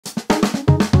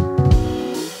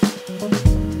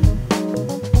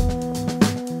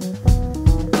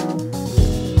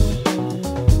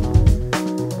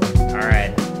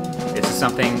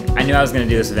knew I was going to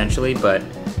do this eventually, but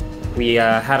we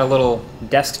had a little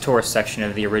desk tour section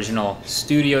of the original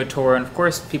studio tour, and of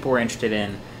course people were interested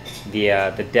in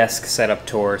the desk setup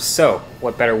tour. So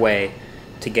what better way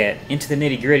to get into the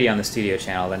nitty-gritty on the studio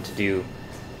channel than to do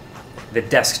the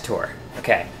desk tour.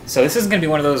 Okay, so this is going to be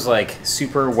one of those like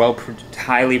super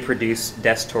highly produced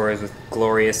desk tours with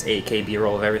glorious 8K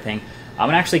B-roll of everything. I'm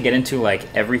going to actually get into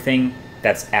like everything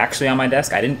that's actually on my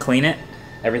desk. I didn't clean it.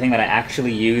 Everything that I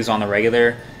actually use on the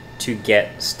regular to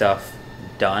get stuff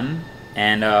done,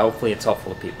 and hopefully it's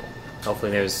helpful to people.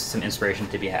 Hopefully there's some inspiration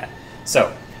to be had.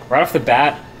 So right off the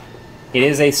bat, it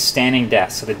is a standing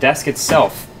desk. So the desk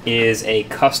itself is a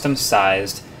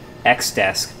custom-sized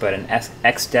X-Desk, but an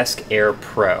X-Desk Air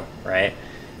Pro, right?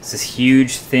 It's this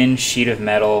huge, thin sheet of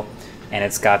metal, and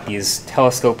it's got these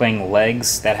telescoping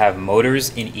legs that have motors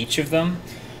in each of them.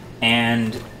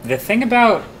 And the thing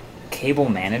about cable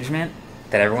management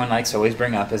that everyone likes to always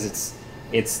bring up is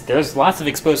there's lots of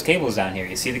exposed cables down here.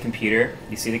 You see the computer,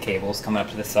 you see the cables coming up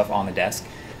to the stuff on the desk.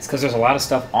 It's because there's a lot of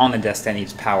stuff on the desk that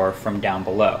needs power from down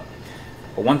below.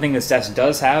 But one thing this desk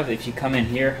does have, if you come in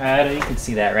here, Hayato, you can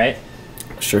see that, right?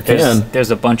 Sure can. There's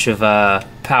a bunch of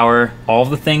power. All of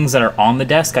the things that are on the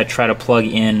desk, I try to plug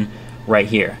in right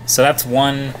here. So that's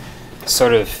one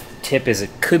sort of tip, is it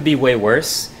could be way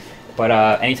worse. But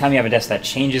anytime you have a desk that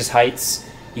changes heights,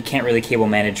 you can't really cable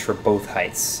manage for both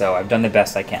heights. So I've done the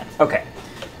best I can. Okay,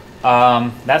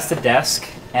 that's the desk.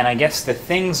 And I guess the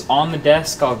things on the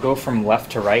desk, I'll go from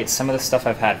left to right. Some of the stuff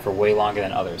I've had for way longer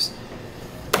than others.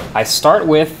 I start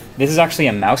with, this is actually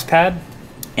a mouse pad,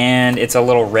 and it's a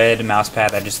little red mouse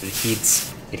pad that just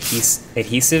adheres to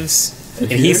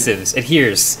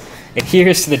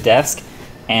the desk,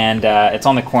 and it's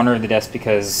on the corner of the desk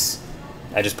because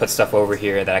I just put stuff over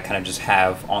here that I kind of just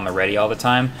have on the ready all the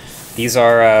time. These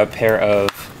are a pair of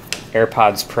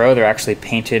AirPods Pro. They're actually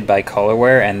painted by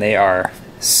Colorware, and they are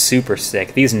super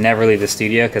sick. These never leave the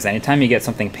studio because anytime you get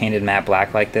something painted matte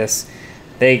black like this,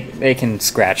 they can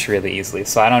scratch really easily.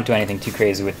 So I don't do anything too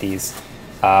crazy with these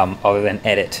other than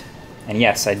edit. And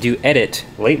yes, I do edit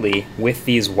lately with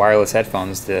these wireless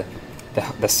headphones. The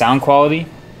sound quality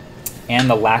and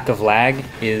the lack of lag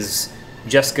is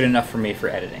just good enough for me for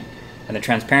editing. And the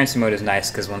transparency mode is nice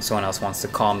because when someone else wants to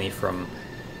call me from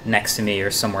next to me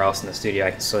or somewhere else in the studio, I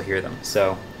can still hear them.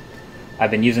 So I've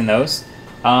been using those.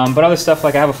 But other stuff,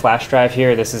 like I have a flash drive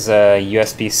here. This is a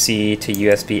USB-C to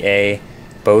USB-A,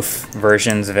 both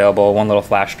versions available. One little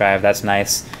flash drive, that's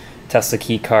nice. Tesla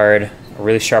key card, a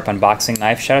really sharp unboxing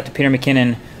knife. Shout out to Peter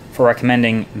McKinnon for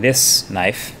recommending this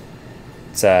knife.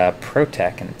 It's a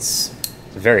ProTech, and it's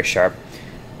very sharp.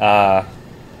 Hand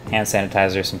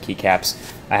sanitizer, some keycaps.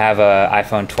 I have an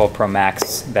iPhone 12 Pro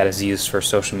Max that is used for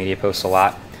social media posts a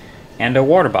lot, and a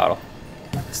water bottle.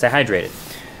 Stay hydrated.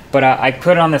 But I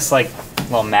put it on this like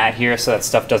little mat here so that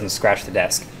stuff doesn't scratch the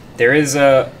desk. There is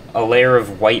a layer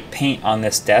of white paint on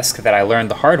this desk that I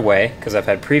learned the hard way, because I've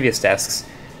had previous desks,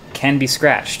 can be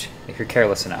scratched if you're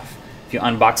careless enough. If you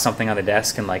unbox something on the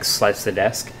desk and like slice the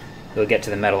desk, you'll get to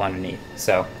the metal underneath.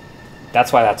 So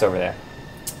that's why that's over there.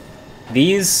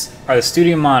 These are the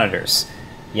studio monitors.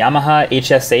 Yamaha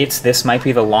HS8s. This might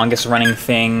be the longest running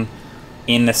thing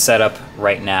in the setup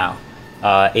right now.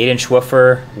 8-inch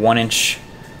woofer, 1-inch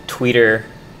tweeter,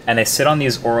 and they sit on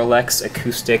these Oralex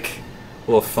acoustic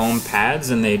little foam pads,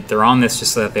 and they're on this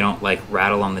just so that they don't like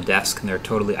rattle on the desk, and they're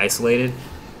totally isolated.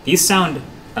 These sound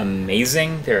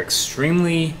amazing. They're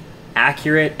extremely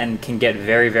accurate and can get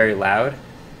very, very loud.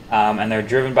 And they're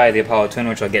driven by the Apollo Twin,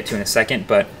 which I'll get to in a second.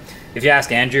 But if you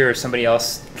ask Andrew or somebody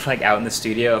else like out in the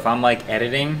studio, if I'm like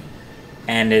editing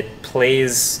and it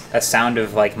plays a sound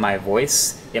of like my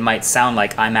voice, it might sound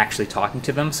like I'm actually talking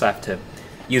to them, so I have to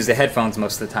use the headphones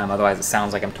most of the time, otherwise it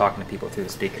sounds like I'm talking to people through the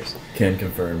speakers. Can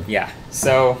confirm. Yeah.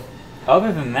 So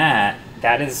other than that,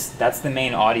 that's the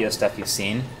main audio stuff you've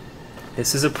seen.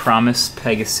 This is a Promise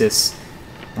Pegasus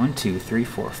 1, 2, 3,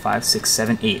 4, 5, 6,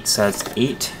 7, 8. So that's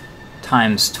 8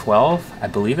 times 12. I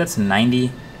believe that's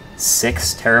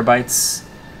 96 terabytes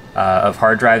of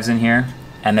hard drives in here,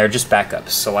 and they're just backups.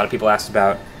 So a lot of people asked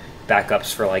about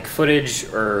backups for like footage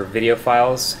or video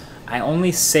files. I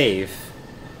only save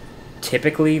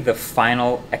typically the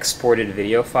final exported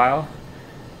video file,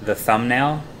 the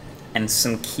thumbnail, and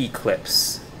some key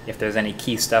clips if there's any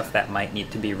key stuff that might need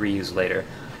to be reused later.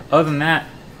 Other than that,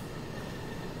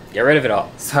 get rid of it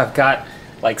all. So I've got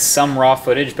like some raw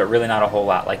footage, but really not a whole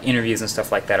lot. Like interviews and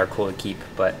stuff like that are cool to keep,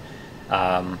 but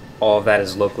all of that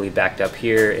is locally backed up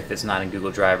here if it's not in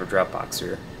Google Drive or Dropbox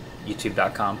or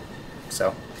YouTube.com.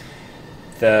 So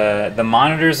the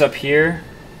monitors up here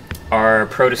are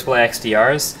Pro Display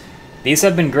XDRs. These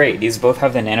have been great. These both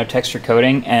have the nano texture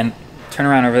coating, and turn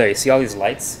around over there. You see all these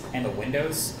lights and the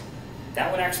windows?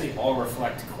 That would actually all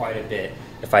reflect quite a bit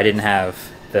if I didn't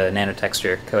have the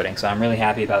nanotexture coating. So I'm really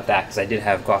happy about that because I did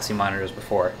have glossy monitors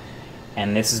before.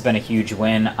 And this has been a huge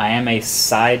win. I am a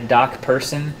side dock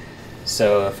person,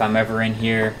 so if I'm ever in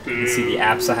here, you can see the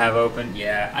apps I have open.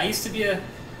 Yeah, I used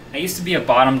to be a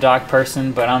bottom dock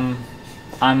person, but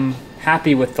I'm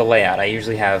happy with the layout. I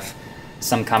usually have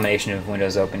some combination of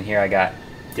windows open here. I got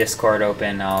Discord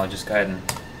open. I'll just go ahead and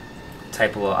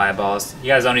type a little eyeballs. You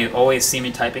guys don't always see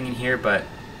me typing in here, but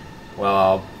well,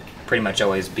 I'll pretty much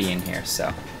always be in here,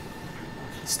 so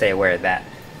stay aware of that.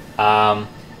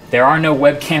 There are no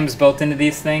webcams built into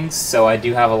these things, so I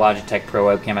do have a Logitech Pro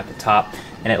webcam at the top,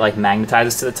 and it like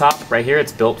magnetizes to the top right here.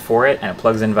 It's built for it, and it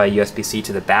plugs in via USB-C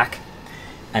to the back.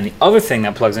 And the other thing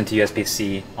that plugs into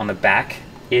USB-C on the back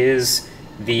is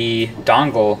the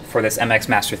dongle for this MX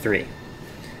Master 3. So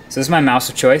this is my mouse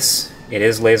of choice. It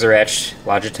is laser etched.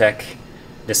 Logitech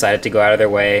decided to go out of their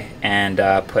way and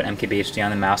put MKBHD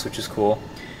on the mouse, which is cool.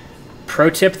 Pro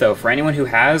tip though, for anyone who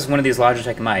has one of these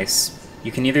Logitech mice,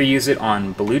 you can either use it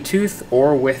on Bluetooth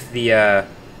or with the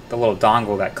little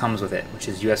dongle that comes with it, which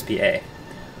is USB-A.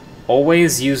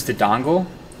 Always use the dongle,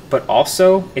 but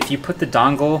also if you put the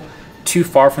dongle too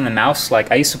far from the mouse,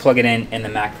 like I used to plug it in the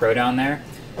Mac Pro down there,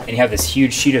 and you have this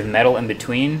huge sheet of metal in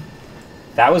between,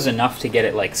 that was enough to get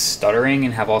it like stuttering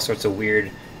and have all sorts of weird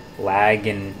lag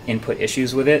and input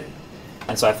issues with it.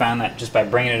 And so I found that just by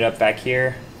bringing it up back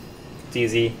here, it's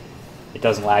easy, it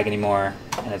doesn't lag anymore,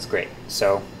 and it's great.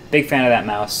 So big fan of that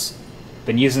mouse.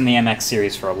 Been using the MX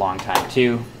series for a long time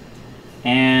too.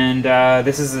 And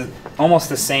this is almost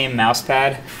the same mouse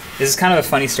pad. This is kind of a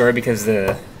funny story because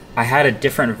I had a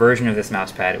different version of this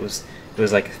mouse pad. It was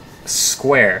like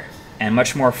square and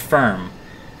much more firm.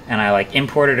 And I like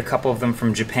imported a couple of them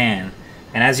from Japan.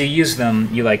 And as you use them,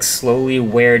 you like slowly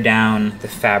wear down the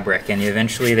fabric, and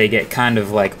eventually they get kind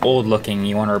of like old looking.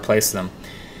 You want to replace them.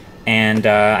 And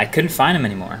I couldn't find them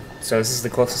anymore. So this is the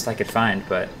closest I could find,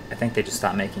 but I think they just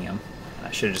stopped making them.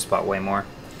 I should have just bought way more.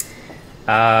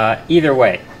 Either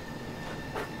way,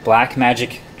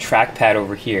 Blackmagic trackpad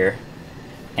over here,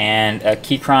 and a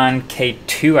Keychron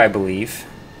K2, I believe.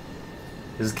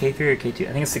 Is it K3 or K2?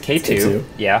 I think it's the K2. It's K2.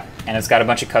 Yeah, and it's got a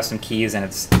bunch of custom keys, and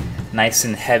it's nice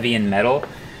and heavy and metal.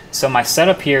 So my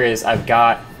setup here is I've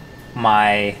got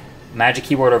my Magic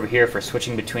keyboard over here for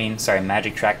switching between,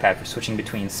 Magic trackpad for switching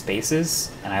between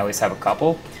spaces, and I always have a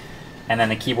couple, and then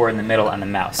the keyboard in the middle and the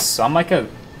mouse. So I'm like a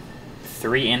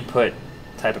 3-input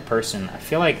type of person. I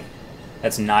feel like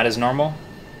that's not as normal,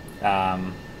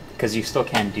 because you still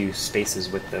can do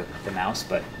spaces with the mouse,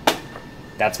 but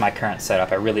that's my current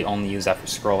setup. I really only use that for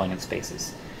scrolling and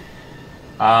spaces.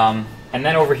 And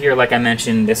then over here, like I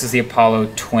mentioned, this is the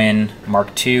Apollo Twin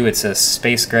Mark II. It's a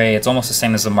space gray. It's almost the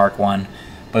same as the Mark I.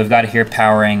 But we've got it here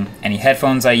powering any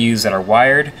headphones I use that are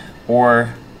wired,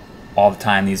 or all the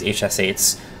time these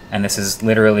HS8s. And this is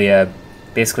literally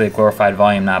basically a glorified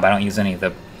volume knob. I don't use any of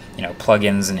the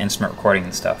plugins and instrument recording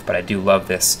and stuff, but I do love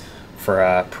this for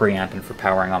preamp and for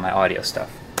powering all my audio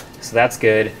stuff. So that's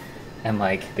good. And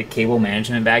like the cable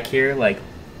management back here like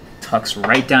tucks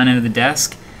right down into the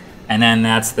desk, and then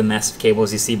that's the mess of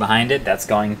cables you see behind it. That's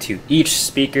going to each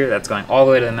speaker. That's going all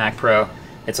the way to the Mac Pro.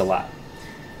 It's a lot.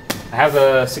 I have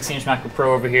a 16-inch MacBook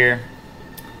Pro over here.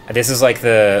 This is like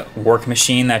the work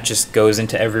machine that just goes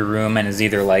into every room and is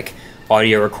either like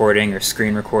audio recording or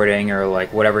screen recording or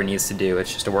like whatever it needs to do.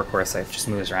 It's just a workhorse that just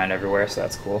moves around everywhere, so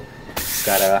that's cool. It's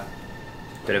got a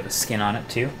bit of a skin on it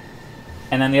too.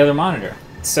 And then the other monitor.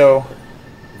 So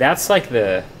that's like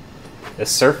the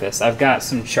surface. I've got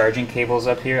some charging cables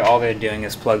up here. All they're doing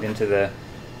is plugged into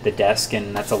the desk,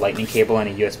 and that's a lightning cable and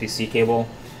a USB-C cable.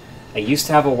 I used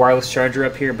to have a wireless charger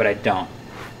up here, but I don't,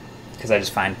 because I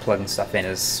just find plugging stuff in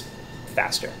is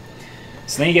faster.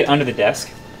 So then you get under the desk.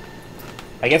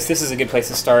 I guess this is a good place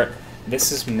to start.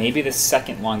 This is maybe the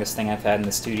second longest thing I've had in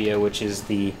the studio, which is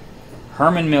the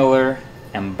Herman Miller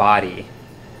Embody.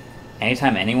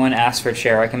 Anytime anyone asks for a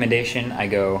chair recommendation, I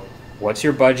go, what's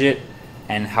your budget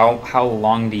and how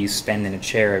long do you spend in a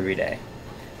chair every day?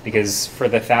 Because for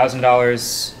the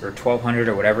 $1,000 or $1,200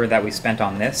 or whatever that we spent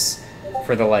on this,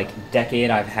 for the like decade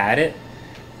I've had it,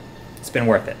 it's been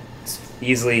worth it. It's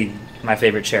easily my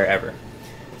favorite chair ever.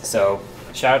 So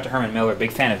shout out to Herman Miller,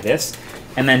 big fan of this.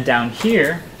 And then down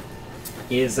here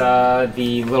is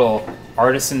the little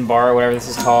artisan bar, or whatever this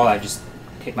is called. I just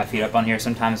pick my feet up on here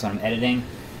sometimes when I'm editing.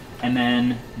 And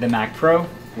then the Mac Pro,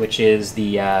 which is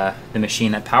the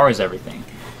machine that powers everything.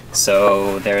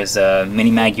 So there's a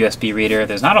mini mag USB reader.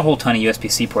 There's not a whole ton of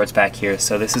USB-C ports back here,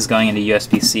 so this is going into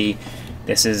USB-C.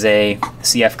 This is a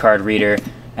CF card reader.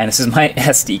 And this is my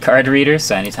SD card reader,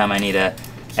 so anytime I need a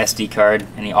SD card,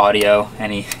 any audio,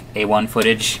 any A1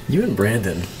 footage. You and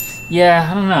Brandon. Yeah,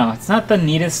 I don't know. It's not the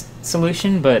neatest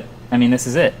solution, but I mean, this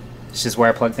is it. It's just where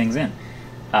I plug things in.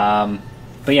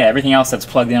 But yeah, everything else that's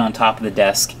plugged in on top of the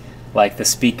desk, like the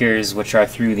speakers, which are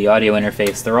through the audio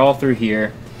interface, they're all through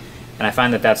here. And I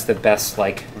find that that's the best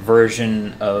like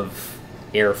version of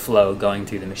airflow going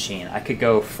through the machine. I could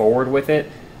go forward with it,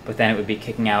 but then it would be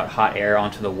kicking out hot air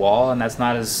onto the wall, and that's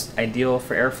not as ideal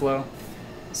for airflow.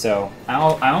 So I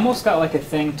almost got like a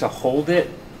thing to hold it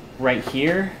right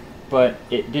here, but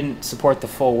it didn't support the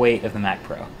full weight of the Mac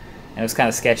Pro. And it was kind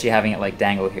of sketchy having it like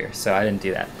dangle here, so I didn't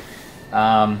do that.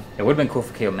 It would have been cool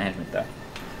for cable management though.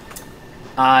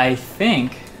 I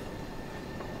think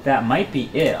that might be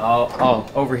it.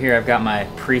 Over here I've got my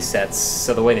presets.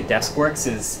 So the way the desk works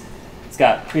is it's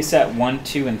got preset 1,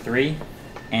 2, and 3,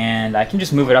 and I can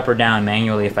just move it up or down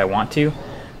manually if I want to,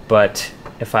 but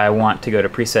if I want to go to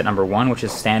preset number 1, which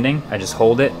is standing, I just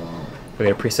hold it. If I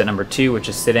go to preset number 2, which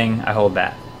is sitting, I hold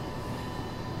that.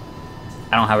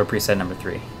 I don't have a preset number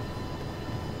 3.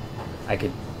 I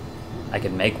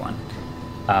could make one.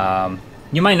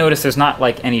 You might notice there's not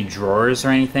like any drawers or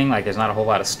anything, like there's not a whole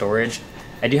lot of storage.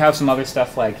 I do have some other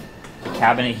stuff like a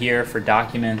cabinet here for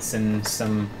documents and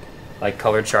some like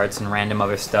color charts and random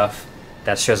other stuff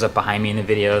that shows up behind me in the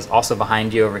videos. Also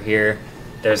behind you over here,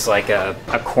 there's like a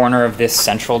corner of this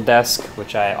central desk,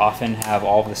 which I often have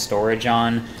all of the storage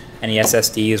on. Any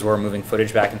SSDs where we're moving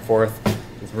footage back and forth.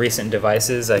 With recent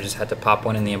devices, I just had to pop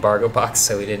one in the embargo box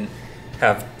so we didn't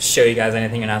show you guys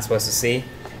anything you're not supposed to see.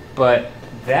 But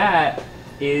that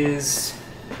is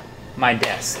my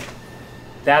desk.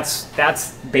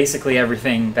 That's basically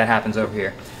everything that happens over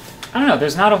here. I don't know,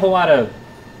 there's not a whole lot of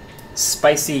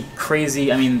spicy,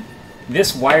 crazy, I mean,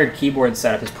 this wired keyboard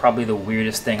setup is probably the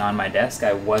weirdest thing on my desk.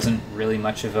 I wasn't really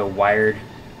much of a wired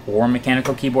or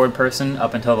mechanical keyboard person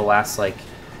up until the last like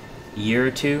year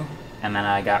or two, and then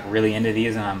I got really into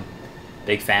these and I'm a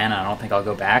big fan and I don't think I'll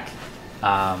go back.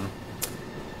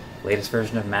 Latest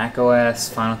version of Mac OS,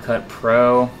 Final Cut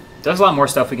Pro. There's a lot more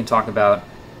stuff we can talk about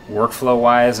workflow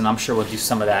wise, and I'm sure we'll do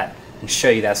some of that and show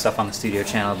you that stuff on the studio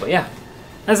channel. But yeah,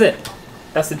 that's it.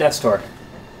 That's the desk tour.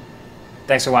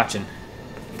 Thanks for watching.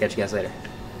 Catch you guys later.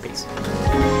 Peace.